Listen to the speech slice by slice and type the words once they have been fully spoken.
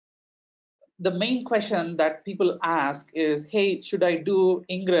the main question that people ask is, hey, should I do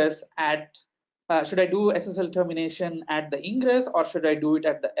Ingress at should I do SSL termination at the Ingress, or should I do it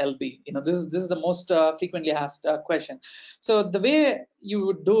at the LB? This is the most frequently asked question. So the way you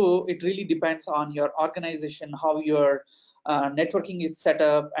would do it really depends on your organization, how your networking is set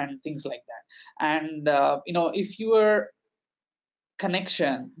up, and things like that. And if your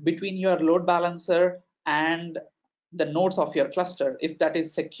connection between your load balancer and the nodes of your cluster, if that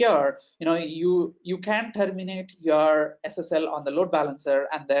is secure, you can terminate your SSL on the load balancer,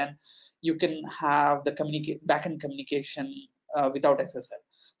 and then you can have the backend communication without SSL.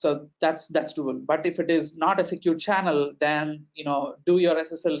 So that's doable. But if it is not a secure channel, then do your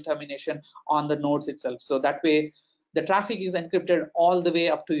SSL termination on the nodes itself. So that way the traffic is encrypted all the way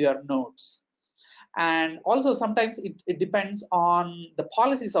up to your nodes. And also sometimes it depends on the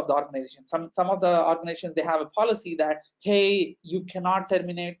policies of the organization. Some of the organizations, they have a policy that, hey, you cannot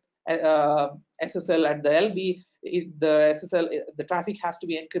terminate SSL at the LB. The traffic has to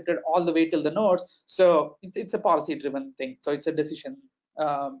be encrypted all the way till the nodes. So it's a policy driven thing. So it's a decision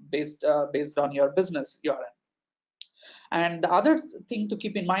based on your business you're in. And the other thing to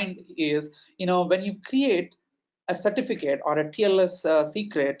keep in mind is, when you create a certificate or a TLS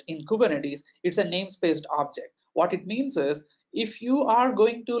secret in Kubernetes, it's a namespaced object. What it means is, if you are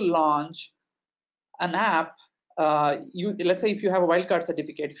going to launch an app, let's say if you have a wildcard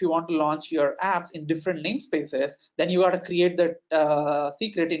certificate, if you want to launch your apps in different namespaces, then you got to create that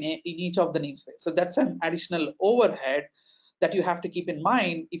secret in each of the namespace. So that's an additional overhead that you have to keep in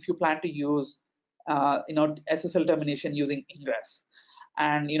mind if you plan to use SSL termination using Ingress.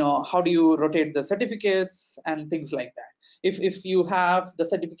 And how do you rotate the certificates and things like that. If you have the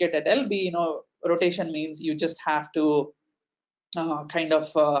certificate at LB, rotation means you just have to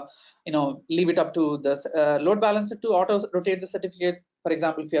leave it up to the load balancer to auto rotate the certificates. For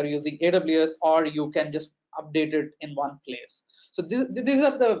example, if you are using AWS, or you can just update it in one place. So these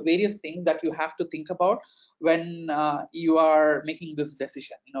are the various things that you have to think about when you are making this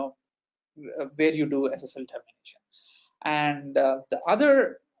decision, where you do SSL termination. And the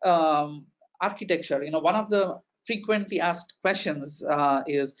other architecture, one of the frequently asked questions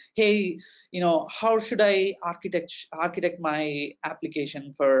is, hey, how should I architect my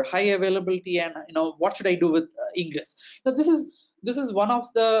application for high availability, and what should I do with Ingress? So this is one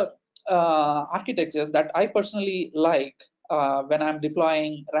of the architectures that I personally like when I'm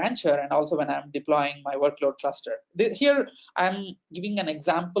deploying Rancher, and also when I'm deploying my workload cluster. Here I'm giving an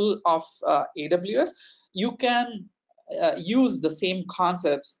example of AWS. You can use the same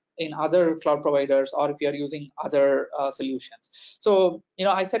concepts in other cloud providers, or if you're using other solutions. So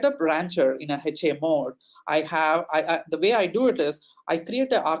I set up Rancher in a HA mode. The way I do it is, I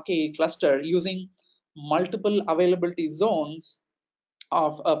create an RKE cluster using multiple availability zones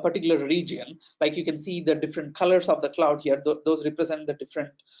of a particular region. Like you can see the different colors of the cloud here, those represent the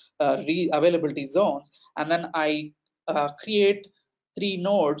different availability zones. And then I create 3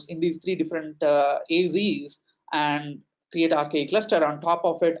 nodes in these 3 different AZs and create RKE cluster. On top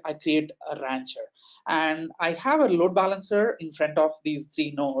of it, I create a Rancher, and I have a load balancer in front of these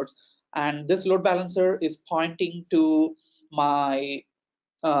 3 nodes, and this load balancer is pointing to my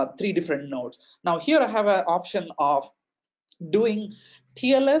 3 different nodes. Now here I have an option of doing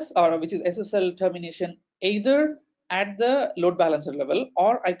TLS, or which is SSL termination, either at the load balancer level,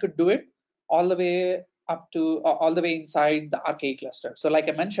 or I could do it all the way up to all the way inside the RKE cluster. So like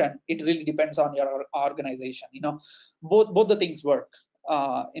I mentioned, it really depends on your organization. Both the things work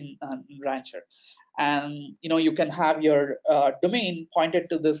in Rancher. And you can have your domain pointed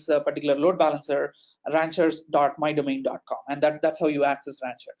to this particular load balancer, ranchers.mydomain.com, and that's how you access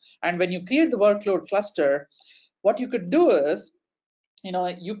Rancher. And when you create the workload cluster, what you could do is,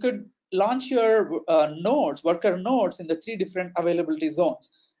 you could launch your worker nodes in the 3 different availability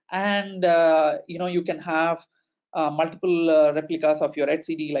zones. And you can have multiple replicas of your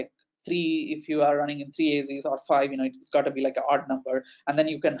etcd, like 3 if you are running in 3 AZs, or 5, it's got to be like an odd number. And then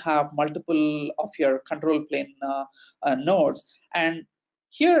you can have multiple of your control plane nodes. And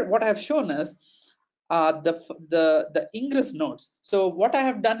here what I have shown is the Ingress nodes. So what I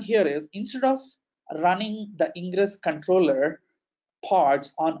have done here is, instead of running the Ingress controller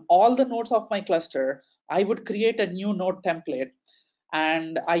pods on all the nodes of my cluster, I would create a new node template,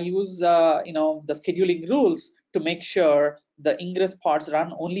 and I use the scheduling rules to make sure the Ingress pods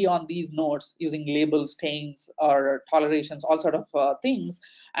run only on these nodes using labels, stains, or tolerations, all sort of things.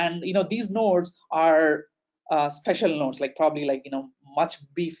 And these nodes are special nodes, like probably like much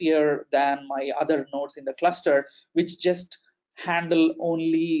beefier than my other nodes in the cluster, which just handle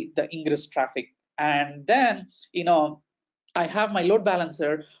only the Ingress traffic. And then I have my load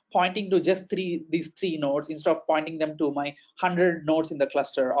balancer pointing to just these three nodes instead of pointing them to my 100 nodes in the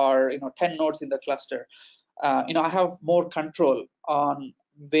cluster, or 10 nodes in the cluster. I have more control on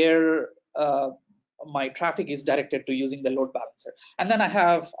where my traffic is directed to using the load balancer. And then I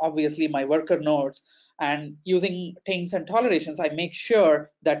have obviously my worker nodes, and using taints and tolerations, I make sure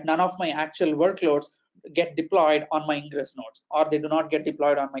that none of my actual workloads get deployed on my ingress nodes, or they do not get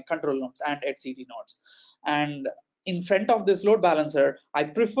deployed on my control nodes and etcd nodes. And in front of this load balancer, I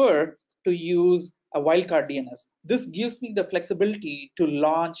prefer to use a wildcard DNS. This gives me the flexibility to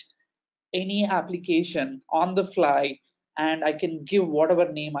launch any application on the fly, and I can give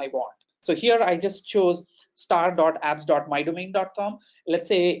whatever name I want. So here I just chose star.apps.mydomain.com. Let's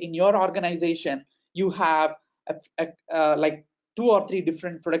say in your organization, you have like 2 or 3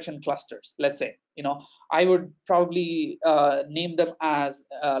 different production clusters. Let's say, I would probably name them as,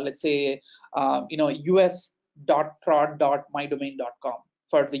 let's say, us.prod.mydomain.com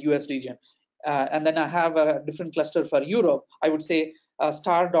for the US region. And then I have a different cluster for Europe. I would say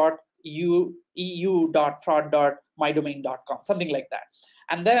star.eu.prod.mydomain.com, something like that.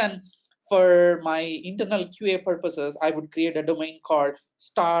 And then for my internal QA purposes, I would create a domain called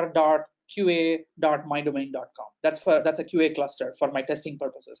star.qa.mydomain.com. That's a QA cluster for my testing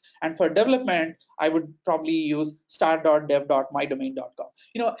purposes. And for development, I would probably use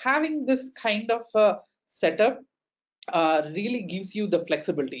star.dev.mydomain.com. Having this kind of setup really gives you the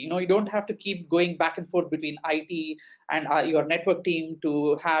flexibility. You don't have to keep going back and forth between IT and your network team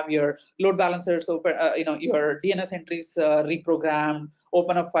to have your load balancers open, your DNS entries reprogrammed,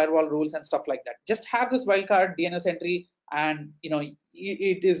 open up firewall rules and stuff like that. Just have this wildcard DNS entry, and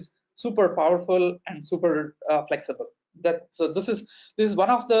it is super powerful and super flexible. So this is one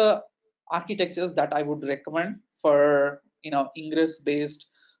of the architectures that I would recommend for Ingress based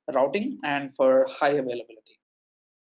routing and for high availability.